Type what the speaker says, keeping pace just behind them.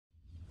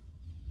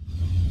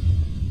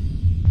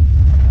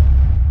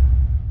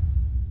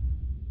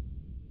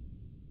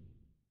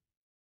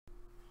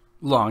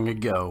Long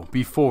ago,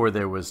 before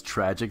there was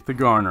Tragic the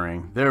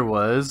Garnering, there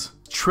was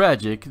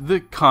Tragic the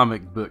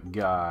Comic Book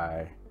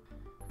Guy.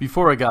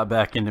 Before I got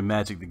back into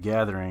Magic the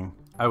Gathering,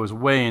 I was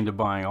way into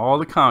buying all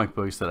the comic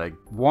books that I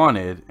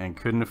wanted and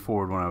couldn't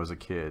afford when I was a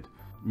kid.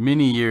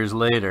 Many years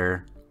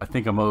later, I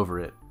think I'm over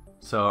it.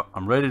 So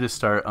I'm ready to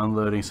start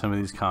unloading some of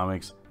these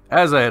comics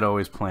as I had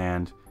always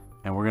planned,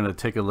 and we're going to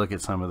take a look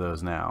at some of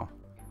those now.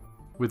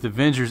 With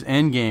Avengers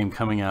Endgame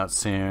coming out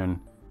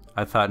soon,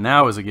 I thought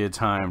now was a good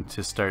time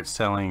to start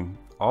selling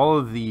all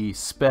of the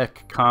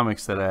spec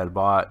comics that I had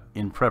bought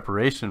in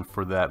preparation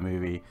for that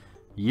movie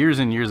years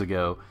and years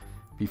ago,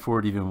 before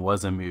it even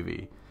was a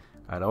movie.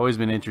 I'd always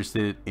been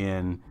interested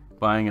in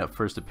buying up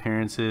first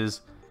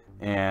appearances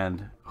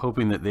and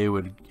hoping that they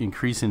would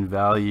increase in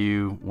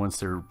value once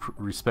their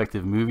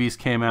respective movies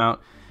came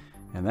out,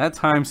 and that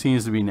time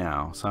seems to be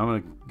now. So I'm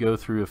going to go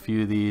through a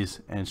few of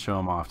these and show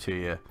them off to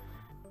you.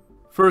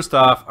 First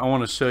off, I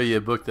want to show you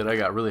a book that I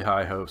got really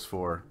high hopes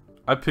for.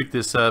 I picked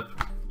this up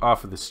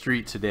off of the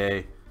street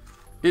today.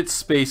 It's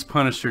Space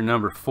Punisher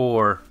number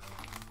 4.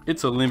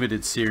 It's a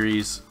limited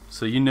series,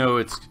 so you know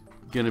it's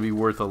going to be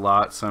worth a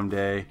lot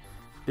someday.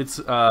 It's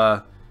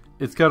got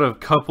a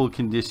couple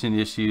condition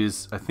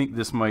issues. I think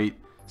this might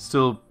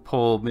still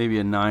pull maybe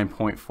a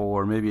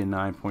 9.4, maybe a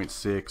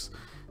 9.6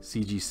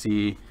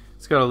 CGC.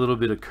 It's got a little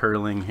bit of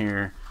curling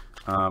here.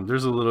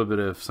 There's a little bit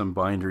of some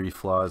bindery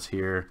flaws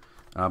here,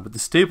 but the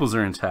staples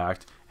are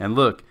intact. And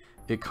look,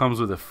 it comes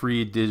with a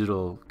free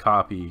digital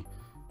copy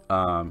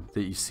that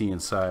you see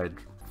inside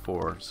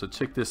for. So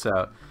check this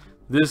out.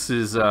 This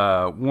is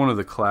one of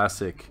the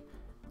classic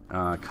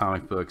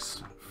comic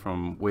books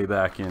from way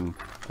back in,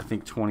 I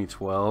think,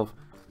 2012.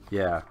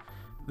 Yeah,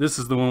 this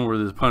is the one where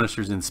the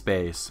Punisher's in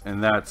space,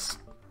 and that's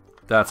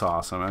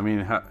awesome. I mean,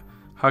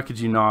 how could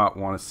you not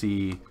want to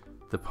see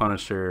the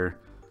Punisher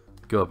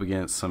go up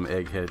against some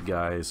egghead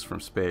guys from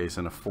space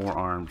and a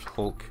four-armed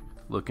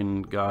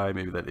Hulk-looking guy?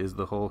 Maybe that is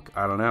the Hulk.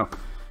 I don't know,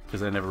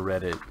 because I never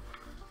read it.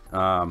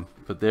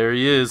 But there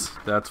he is.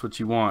 That's what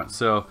you want.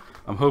 So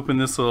I'm hoping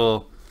this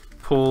will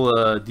pull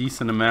a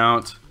decent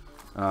amount.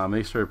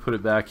 Make sure I put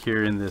it back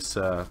here in this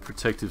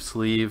protective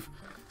sleeve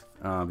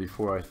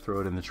before I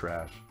throw it in the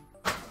trash.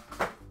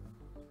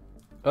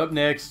 Up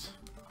next,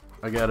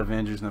 I got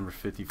Avengers number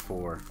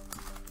 54,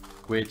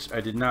 which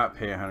I did not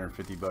pay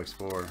 150 bucks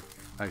for.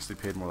 I actually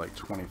paid more like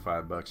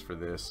 25 bucks for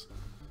this.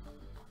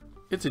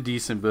 It's a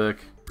decent book.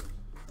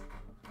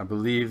 I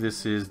believe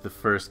this is the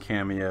first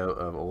cameo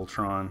of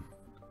Ultron.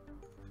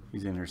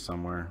 He's in here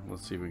somewhere.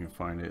 Let's see if we can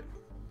find it.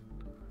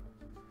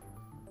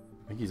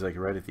 I think he's like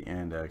right at the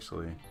end,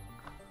 actually.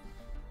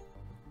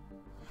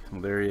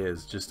 Well, there he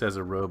is, just as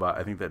a robot.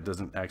 I think that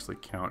doesn't actually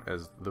count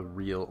as the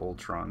real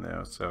Ultron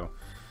though, so,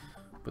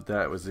 but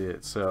that was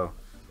it. So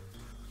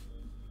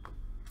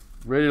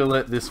ready to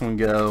let this one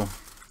go.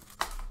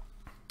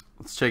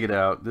 Let's check it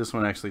out. This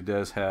one actually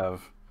does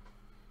have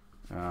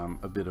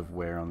a bit of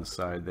wear on the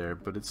side there,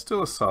 but it's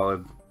still a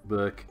solid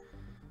book.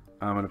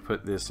 I'm gonna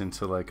put this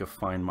into like a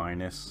fine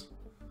minus.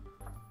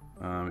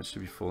 It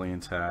should be fully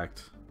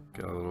intact.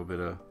 Got a little bit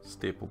of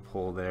staple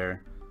pull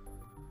there.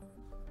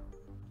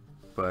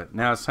 But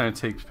now it's time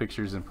to take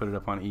pictures and put it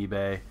up on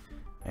eBay,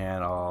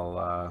 and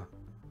I'll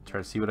try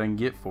to see what I can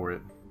get for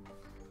it.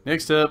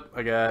 Next up,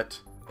 I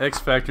got X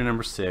Factor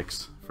number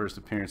 6, first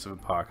appearance of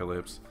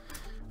Apocalypse.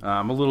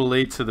 I'm a little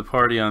late to the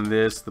party on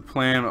this. The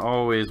plan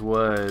always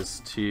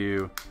was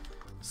to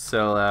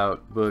sell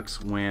out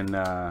books when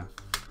the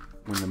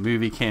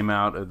movie came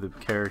out of the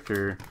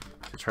character,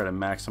 to try to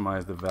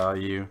maximize the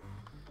value.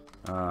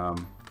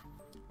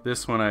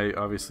 This one I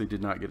obviously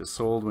did not get it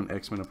sold when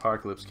X-Men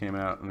Apocalypse came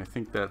out, and I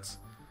think that's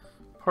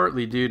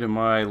partly due to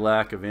my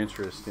lack of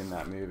interest in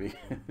that movie.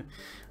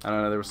 I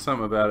don't know, there was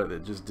something about it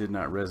that just did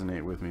not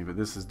resonate with me, but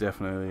this is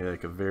definitely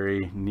like a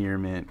very near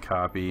mint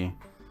copy.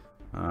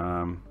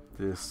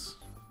 This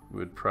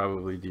would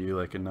probably do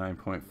like a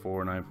 9.4,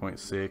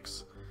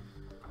 9.6.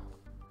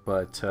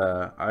 But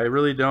I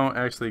really don't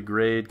actually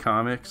grade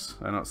comics.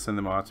 I don't send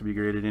them off to be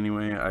graded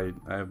anyway.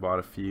 I have bought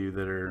a few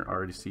that are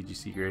already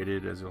CGC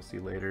graded, as you'll see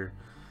later.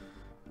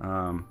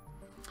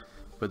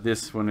 But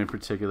this one in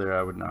particular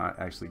I would not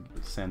actually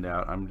send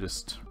out. I'm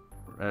just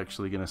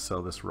actually going to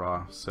sell this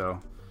raw. So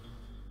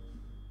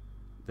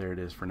there it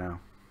is for now.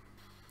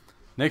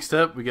 Next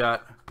up, we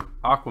got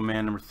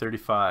Aquaman number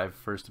 35,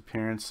 first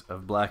appearance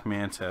of Black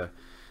Manta.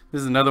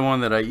 This is another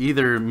one that I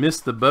either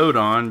missed the boat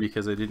on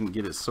because I didn't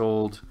get it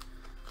sold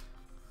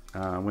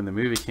when the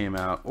movie came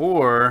out,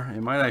 or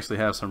it might actually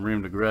have some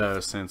room to grow,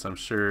 since I'm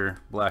sure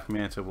Black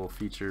Manta will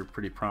feature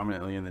pretty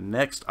prominently in the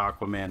next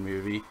Aquaman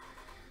movie.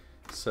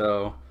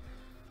 So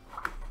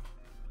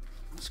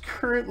it's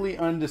currently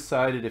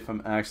undecided if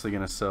I'm actually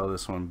going to sell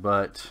this one,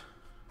 but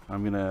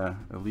I'm going to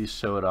at least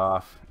show it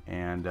off,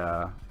 and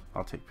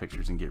I'll take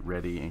pictures and get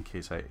ready in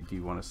case I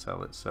do want to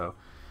sell it. So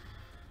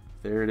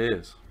there it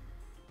is.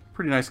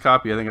 Pretty nice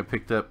copy. I think I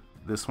picked up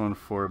this one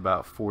for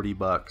about 40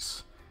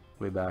 bucks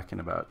way back in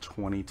about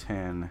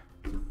 2010.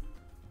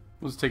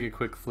 Let's take a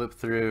quick flip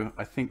through.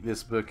 I think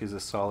this book is a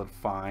solid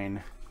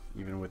fine.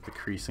 Even with the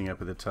creasing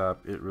up at the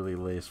top, it really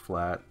lays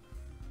flat.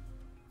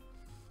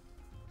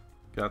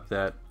 Got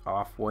that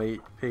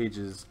off-white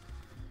pages.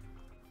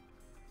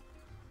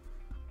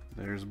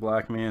 There's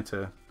Black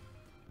Manta.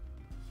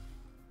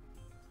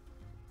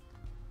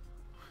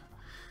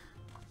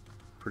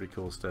 Pretty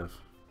cool stuff.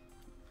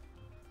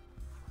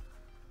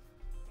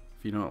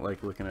 If you don't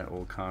like looking at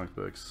old comic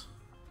books,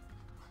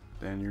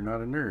 then you're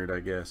not a nerd, I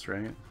guess,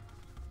 right?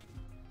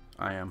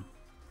 I am.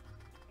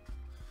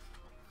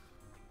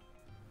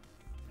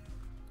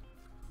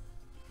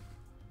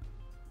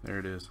 There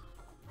it is.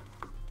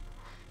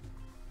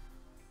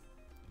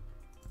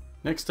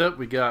 Next up,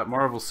 we got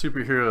Marvel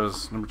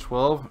Superheroes number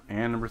 12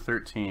 and number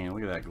 13.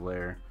 Look at that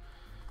glare.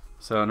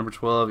 So number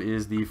 12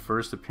 is the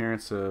first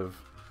appearance of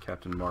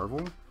Captain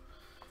Marvel,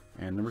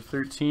 and number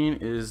 13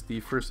 is the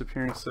first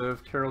appearance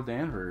of Carol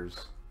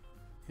Danvers,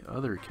 the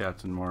other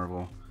Captain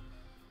Marvel.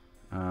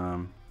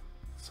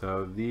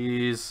 So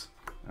these,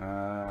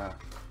 I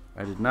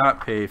did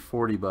not pay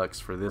 40 bucks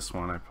for this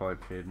one. I probably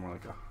paid more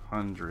like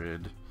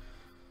 100.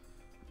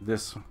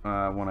 This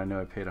one I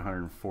know I paid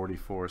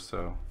 144.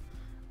 So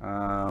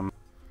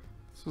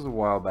this was a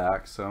while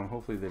back, so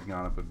hopefully they've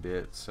gone up a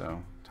bit.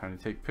 So time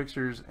to take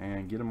pictures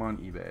and get them on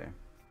eBay.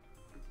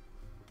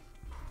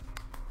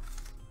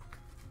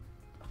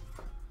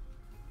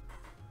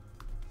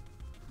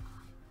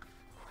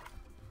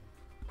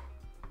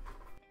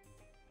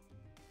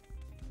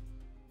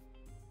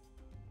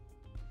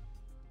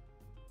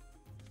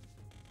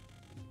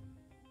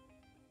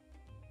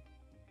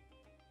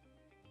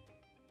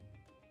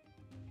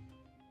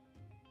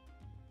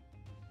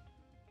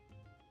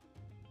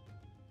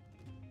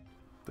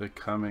 The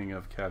Coming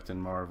of Captain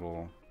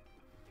Marvel.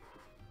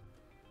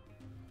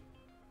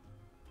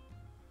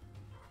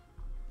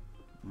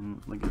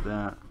 Look at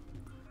that.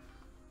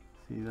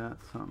 See,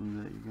 that's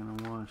something that you're going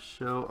to want to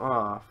show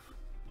off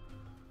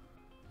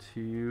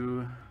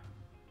to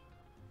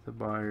the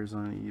buyers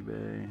on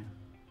eBay.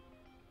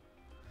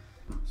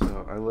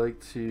 So I like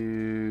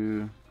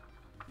to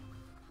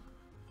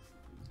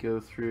go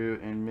through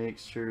and make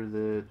sure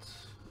that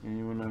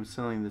anyone I'm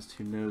selling this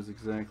to knows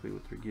exactly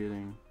what they're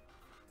getting.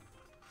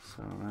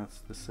 So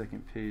that's the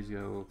second page, got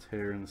a little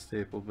tear in the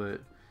staple,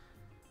 but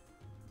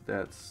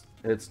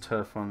it's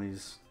tough on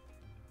these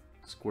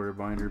square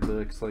binder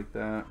books like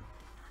that.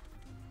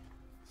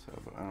 So,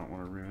 but I don't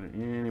want to ruin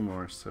it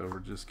anymore, so we're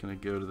just gonna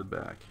go to the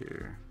back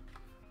here.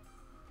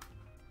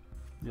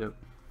 Yep.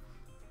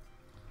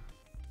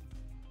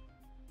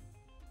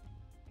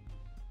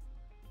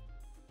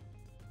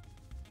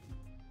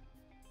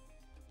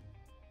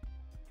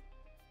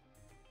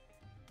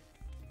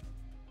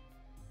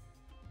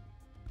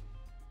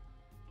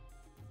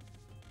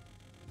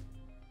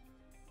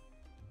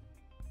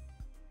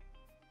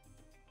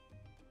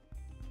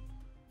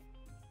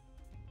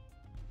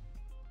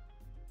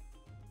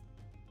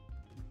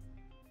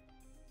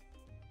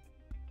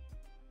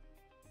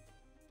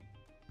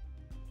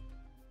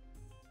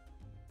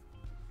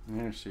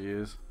 There she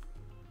is.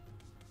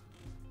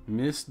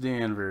 Miss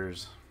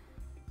Danvers.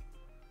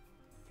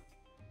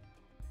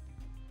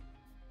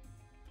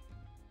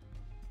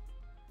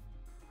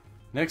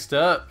 Next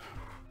up,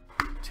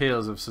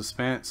 Tales of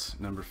Suspense,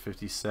 number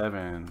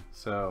 57.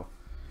 So,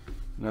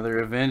 another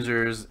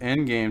Avengers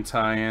Endgame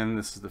tie-in.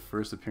 This is the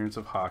first appearance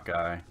of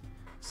Hawkeye.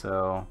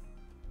 So,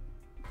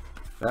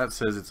 that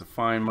says it's a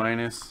fine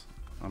minus.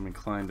 I'm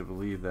inclined to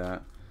believe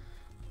that.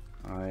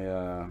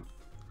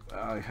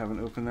 I haven't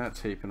opened that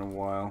tape in a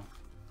while.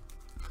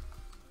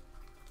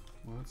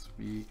 Let's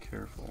be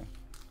careful.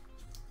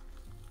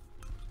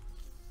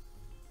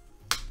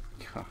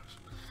 Gosh.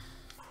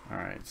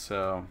 Alright,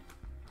 so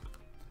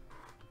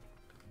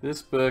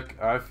this book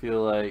I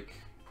feel like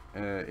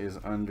is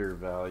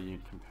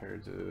undervalued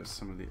compared to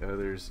some of the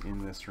others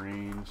in this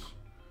range.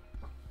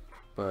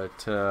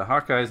 But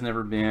Hawkeye's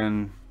never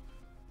been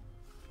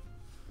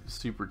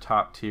super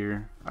top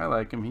tier. I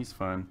like him, he's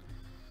fun.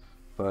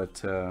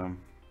 But I'm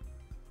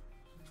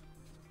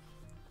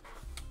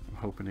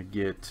hoping to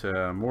get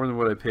more than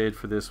what I paid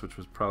for this, which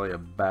was probably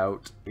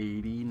about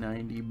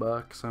 80-90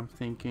 bucks, I'm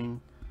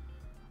thinking.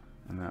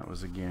 And that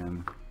was,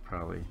 again,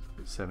 probably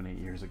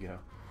 7-8 years ago.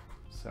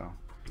 So,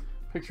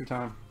 picture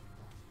time.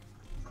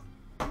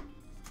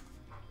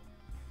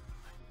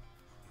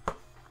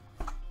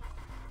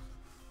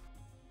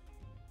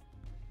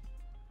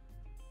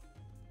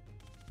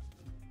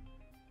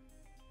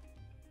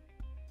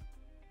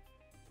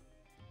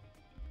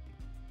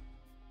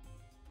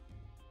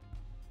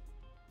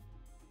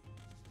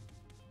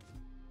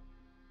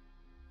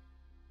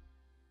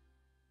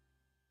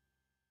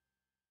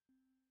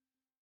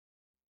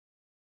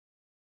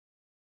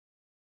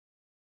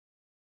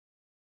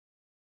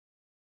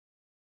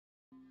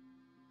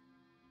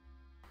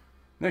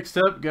 Next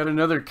up, got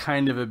another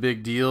kind of a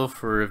big deal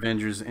for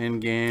Avengers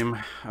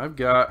Endgame. I've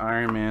got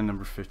Iron Man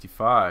number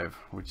 55,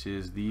 which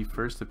is the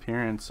first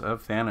appearance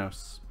of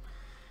Thanos,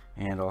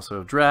 and also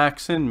of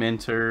Drax and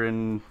Mentor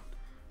and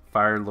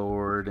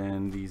Firelord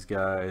and these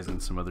guys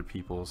and some other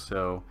people.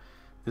 So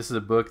this is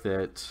a book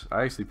that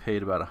I actually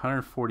paid about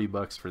 140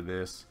 bucks for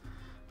this.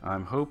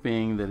 I'm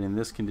hoping that in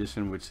this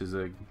condition, which is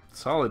a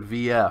solid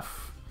VF,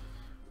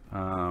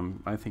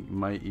 I think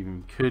might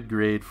even could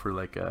grade for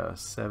like a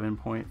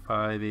 7.5,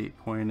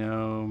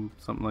 8.0,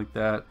 something like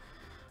that.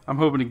 I'm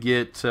hoping to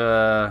get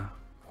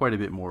quite a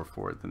bit more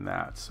for it than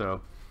that.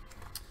 So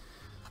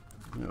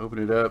I'm going to open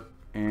it up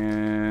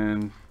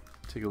and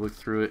take a look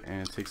through it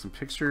and take some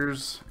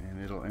pictures,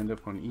 and it'll end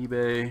up on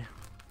eBay.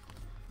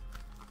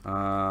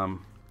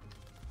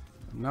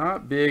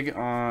 Not big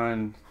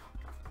on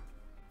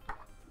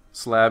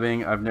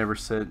slabbing. I've never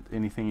sent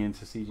anything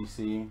into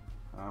CGC,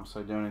 so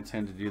I don't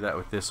intend to do that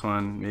with this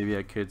one. Maybe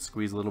I could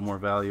squeeze a little more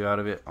value out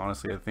of it.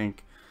 Honestly, I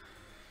think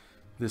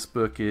this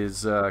book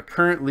is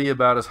currently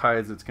about as high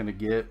as it's going to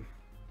get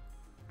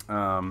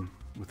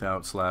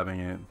without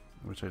slabbing it,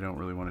 which I don't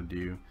really want to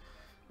do.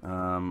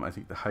 I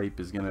think the hype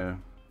is going to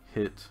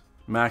hit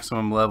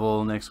maximum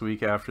level next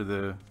week after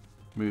the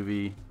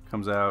movie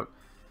comes out,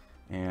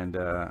 and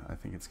I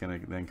think it's going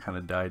to then kind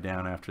of die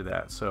down after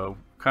that. So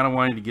kind of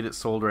wanting to get it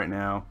sold right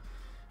now.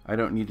 I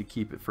don't need to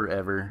keep it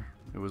forever.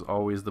 It was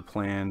always the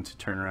plan to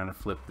turn around and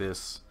flip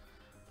this,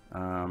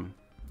 and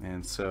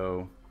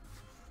so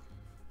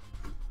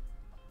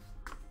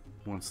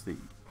once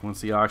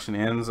the auction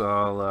ends,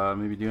 I'll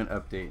maybe do an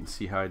update and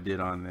see how I did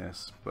on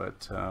this.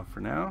 But for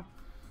now,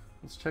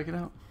 let's check it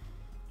out.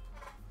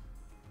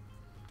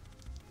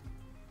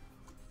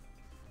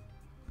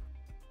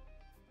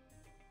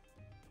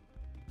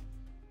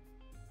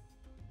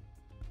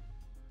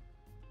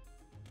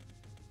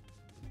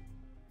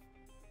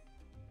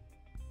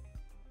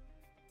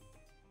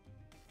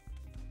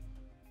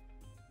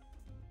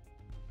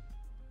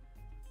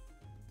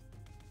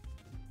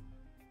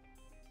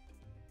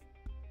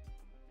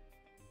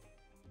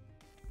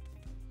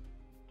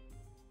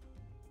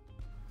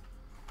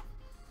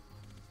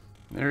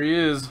 There he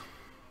is.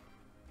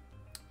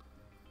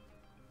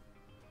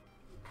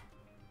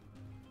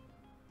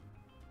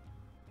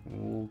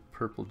 Old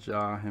Purple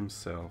Jaw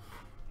himself.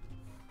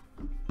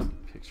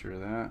 Picture of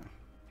that.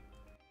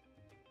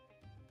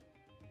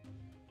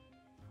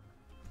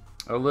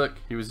 Oh look,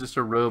 he was just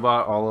a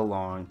robot all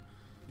along.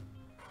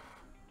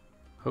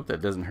 Hope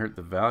that doesn't hurt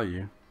the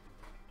value.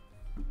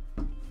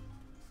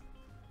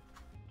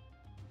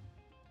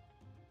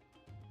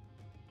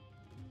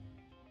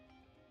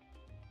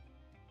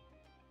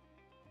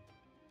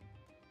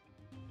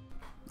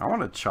 I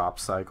want a chop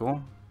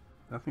cycle.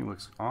 That thing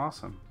looks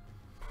awesome.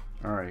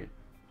 Alright.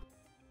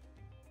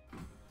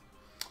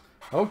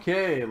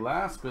 Okay,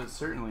 last but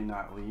certainly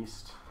not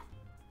least,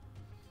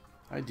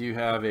 I do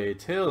have a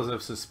Tales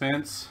of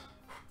Suspense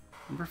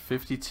number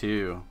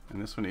 52.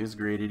 And this one is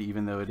graded,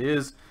 even though it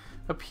is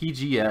a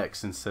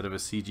PGX instead of a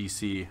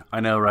CGC. I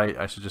know, right?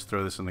 I should just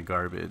throw this in the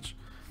garbage.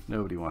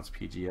 Nobody wants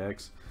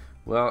PGX.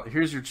 Well,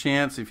 here's your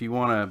chance if you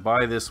want to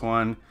buy this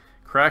one.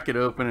 Crack it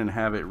open and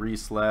have it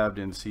re-slabbed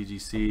in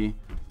CGC.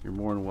 You're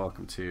more than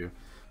welcome to.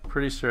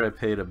 Pretty sure I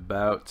paid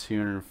about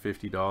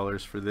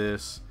 $250 for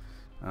this.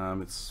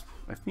 It's,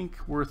 I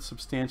think, worth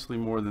substantially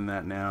more than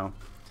that now.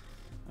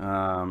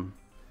 And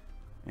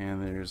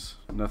there's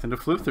nothing to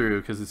flip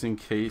through because it's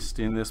encased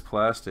in this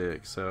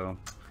plastic. So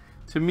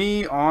to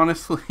me,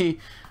 honestly,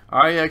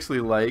 I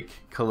actually like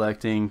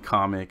collecting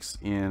comics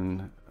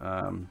in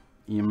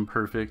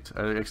imperfect.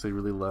 I actually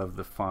really love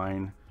the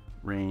fine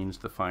range,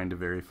 the fine to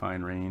very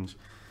fine range.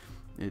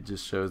 It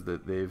just shows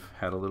that they've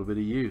had a little bit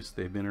of use.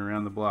 They've been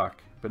around the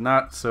block, but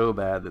not so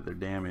bad that they're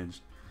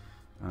damaged.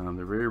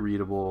 They're very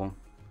readable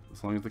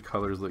as long as the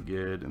colors look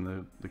good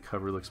and the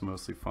cover looks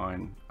mostly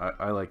fine.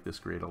 I like this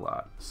grade a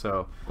lot.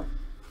 So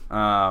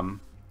of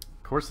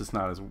course it's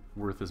not as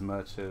worth as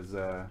much as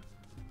a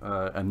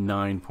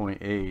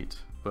 9.8,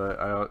 but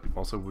I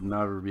also would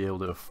never be able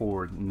to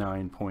afford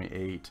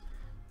 9.8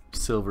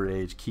 Silver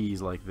Age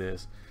keys like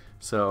this.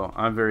 So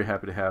I'm very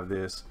happy to have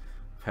this.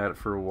 I've had it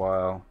for a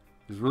while.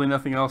 There's really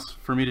nothing else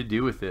for me to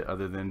do with it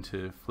other than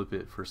to flip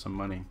it for some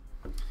money.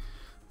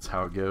 That's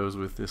how it goes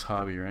with this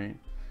hobby, right?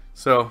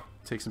 So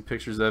take some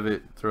pictures of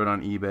it, throw it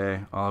on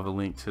eBay. I'll have a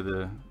link to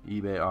the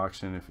eBay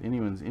auction. If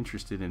anyone's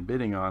interested in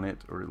bidding on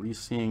it, or at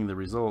least seeing the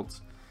results,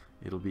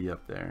 it'll be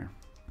up there.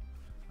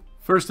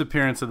 First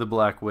appearance of the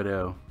Black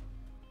Widow,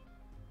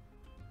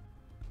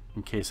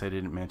 in case I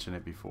didn't mention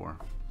it before.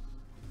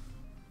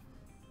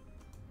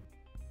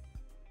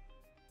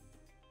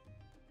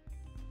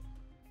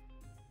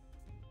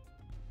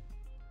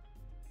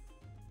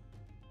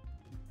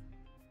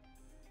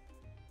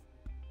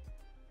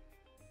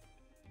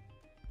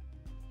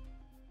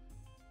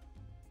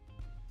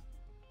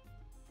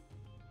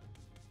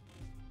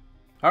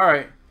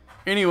 Alright,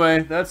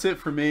 anyway, that's it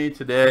for me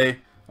today.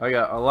 I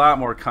got a lot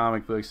more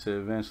comic books to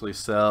eventually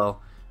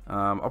sell.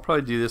 I'll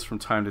probably do this from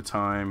time to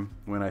time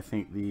when I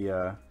think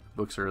the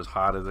books are as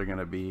hot as they're going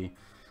to be.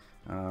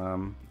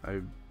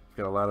 I've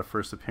got a lot of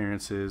first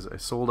appearances. I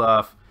sold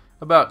off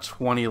about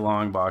 20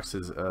 long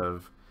boxes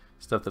of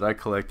stuff that I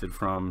collected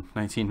from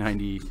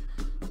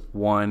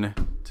 1991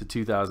 to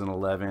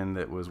 2011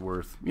 that was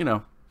worth, you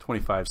know,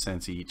 25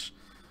 cents each.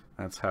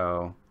 That's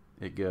how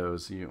it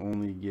goes. You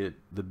only get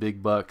the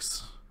big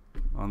bucks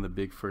on the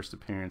big first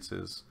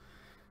appearances.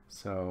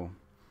 So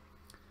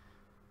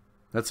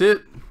that's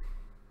it.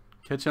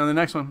 Catch you on the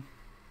next one.